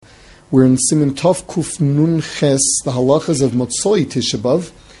We're in Siman Tov Kuf Nun Ches, the halachas of Motzoi Tisha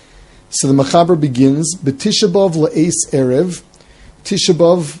B'Av. So the Machaber begins, B'Tisha B'Av L'Eis Erev, Tisha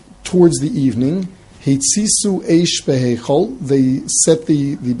B'Av towards the evening, Heitzisu Eish Behechol, they set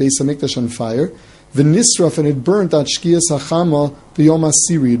the Beis HaMikdash on fire, V'Nisraf, and it burnt at Shkias HaChama B'Yom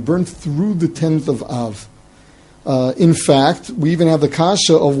HaSiri, it burnt through the 10th of Av. In fact, we even have the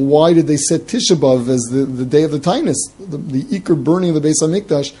kasha of why did they set Tisha B'Av as the day of the Tainus. The Iker burning of the Beis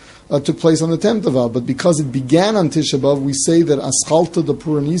HaMikdash took place on the 10th of Av, but because it began on Tisha B'Av, we say that Aschalta the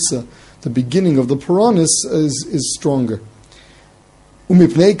Puranisa, the beginning of the Puranis, is stronger.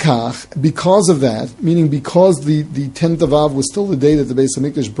 Umipnei kach, because of that, meaning because the 10th of Av was still the day that the Beis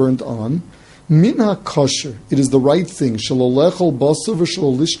HaMikdash burnt on, min ha-kosher, it is the right thing, shalolechol basar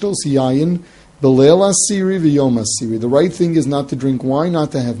v'shalolishtos yayin b'leil asiri v'yom asiri. The right thing is not to drink wine,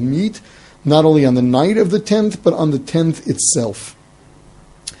 not to have meat, not only on the night of the 10th, but on the 10th itself.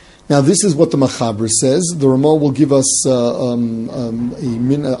 Now, this is what the Machaber says. The Ramah will give us our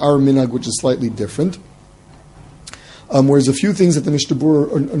minhag, which is slightly different. Whereas a few things that the Mishnah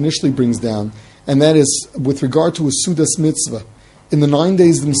Berurah initially brings down, and that is with regard to a Sudas mitzvah, in the 9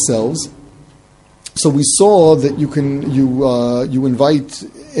 days themselves. So we saw that you invite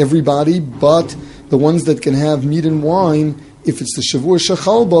everybody, but the ones that can have meat and wine, if it's the Shavua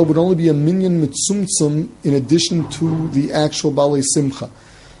Shechalba, would only be a minyan mitzumtzum in addition to the actual Balei Simcha.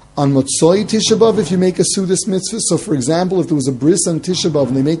 On Motzoi Tisha B'Av, if you make a Sudas mitzvah, so for example, if there was a bris on Tisha B'Av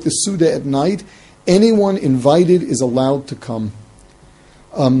and they make the Suda at night, anyone invited is allowed to come.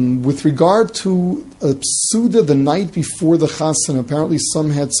 With regard to a Suda the night before the Chasan, apparently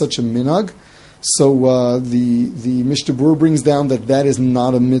some had such a minhag, so the Mishnah Berurah brings down that is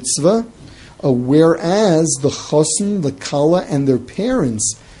not a mitzvah, whereas the Chasan, the Kala, and their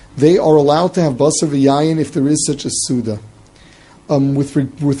parents, they are allowed to have Basar V'Yayin if there is such a Suda. With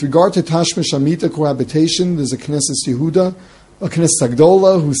regard to Tashmish Amita cohabitation, there's a Knesset Yehuda, a Knesset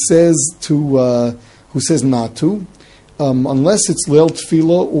Agdola, who says not to, unless it's Leil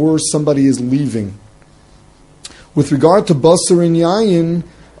Tefillah or somebody is leaving. With regard to Basar and Yayin,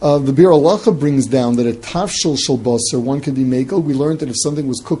 the Bir Halacha brings down that a Tafshil Shel Basar, one can be Mekel. We learned that if something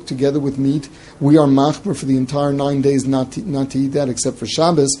was cooked together with meat, we are Machmer for the entire 9 days not to eat that except for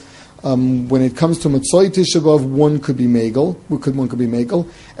Shabbos. When it comes to Motzoi Tisha B'Av, one could be Mekel,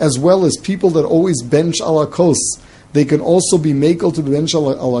 as well as people that always bench ala kos. They can also be Mekel to bench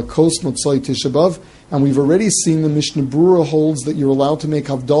ala kos Motzoi Tisha B'Av, and we've already seen the Mishnah Berurah holds that you're allowed to make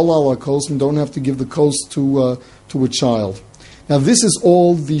Havdalah ala kos and don't have to give the kos to a child. Now this is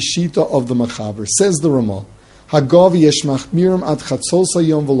all the Shita of the Machaber. Says the Ramah, Hagav yesh machmirim ad chatzos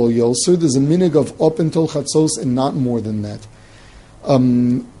hayom v'lo yoser. There's a minig of up until chatzos and not more than that.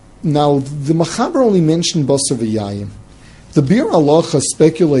 Now, the Machaber only mentioned Basar V'Yayin. The Bir Halacha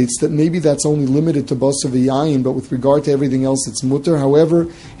speculates that maybe that's only limited to Basar V'Yayin, but with regard to everything else, it's mutter. However,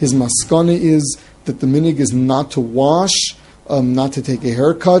 his maskana is that the minig is not to wash, not to take a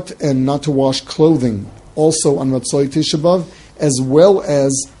haircut, and not to wash clothing. Also on Motzoi Tisha B'Av, as well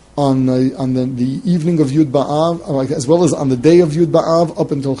as on the evening of Yud Ba'av, as well as on the day of Yud Ba'av up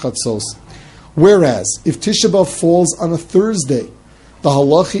until Chatzos. Whereas, if Tisha B'Av falls on a Thursday, the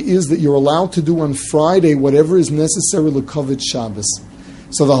halacha is that you're allowed to do on Friday whatever is necessary l'kavod Shabbos.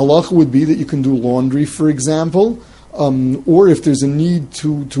 So the halacha would be that you can do laundry, for example, or if there's a need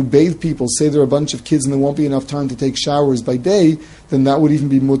to bathe people, say there are a bunch of kids and there won't be enough time to take showers by day, then that would even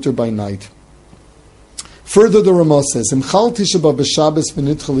be mutter by night. Further, the Ramah says, Imchal Tisha B'Av b'Shabbos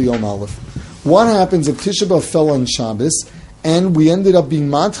v'nitcha liyom aleph. What happens if Tisha B'Av fell on Shabbos and we ended up being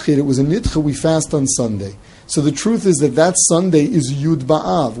matchir, it was a nitcha, we fast on Sunday. So the truth is that Sunday is Yud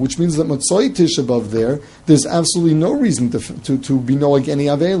Ba'av, which means that Motzoi Tisha B'Av there's absolutely no reason to be noeg any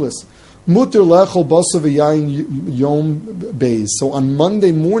avelis. Mutter lechol basar v'yayin yom beis. So on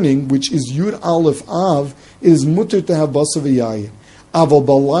Monday morning, which is Yud Aleph Av, it is mutter to have basar v'yayin. Aval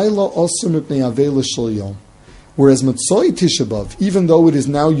balayla osur mipnei avelis shel yom. Whereas Motzoi Tisha B'Av, even though it is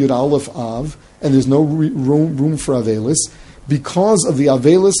now Yud Aleph Av, and there's no room for avelis, because of the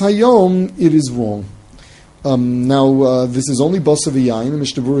avelis hayom, it is wrong. This is only Basar V'Yayin. The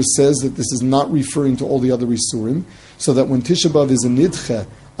Mishnah Berurah says that this is not referring to all the other Isurim, so that when Tisha B'Av is a Nidche,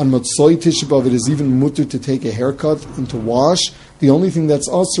 on Motzoi Tisha B'Av it is even mutter to take a haircut and to wash. The only thing that's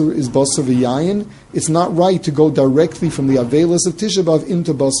Asur is Basar V'Yayin. It's not right to go directly from the Avelis of Tisha B'Av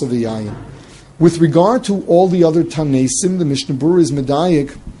into Basar V'Yayin. With regard to all the other Tanesim, the Mishnah Berurah is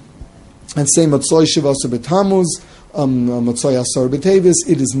Medayik and say Motzoi Shivasar B'Tamuz, Motzoi Asar B'Tevis,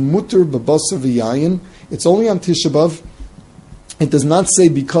 it is mutter b'Basar V'Yayin. It's only on Tisha B'Av. It does not say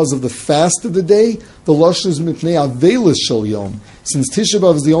because of the fast of the day. The lashon is mipnei avelis shel yom. Since Tisha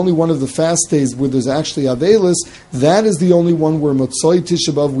B'Av is the only one of the fast days where there's actually Avelis, that is the only one where Motzoi Tisha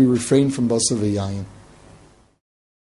B'Av we refrain from Basar V'Yayin.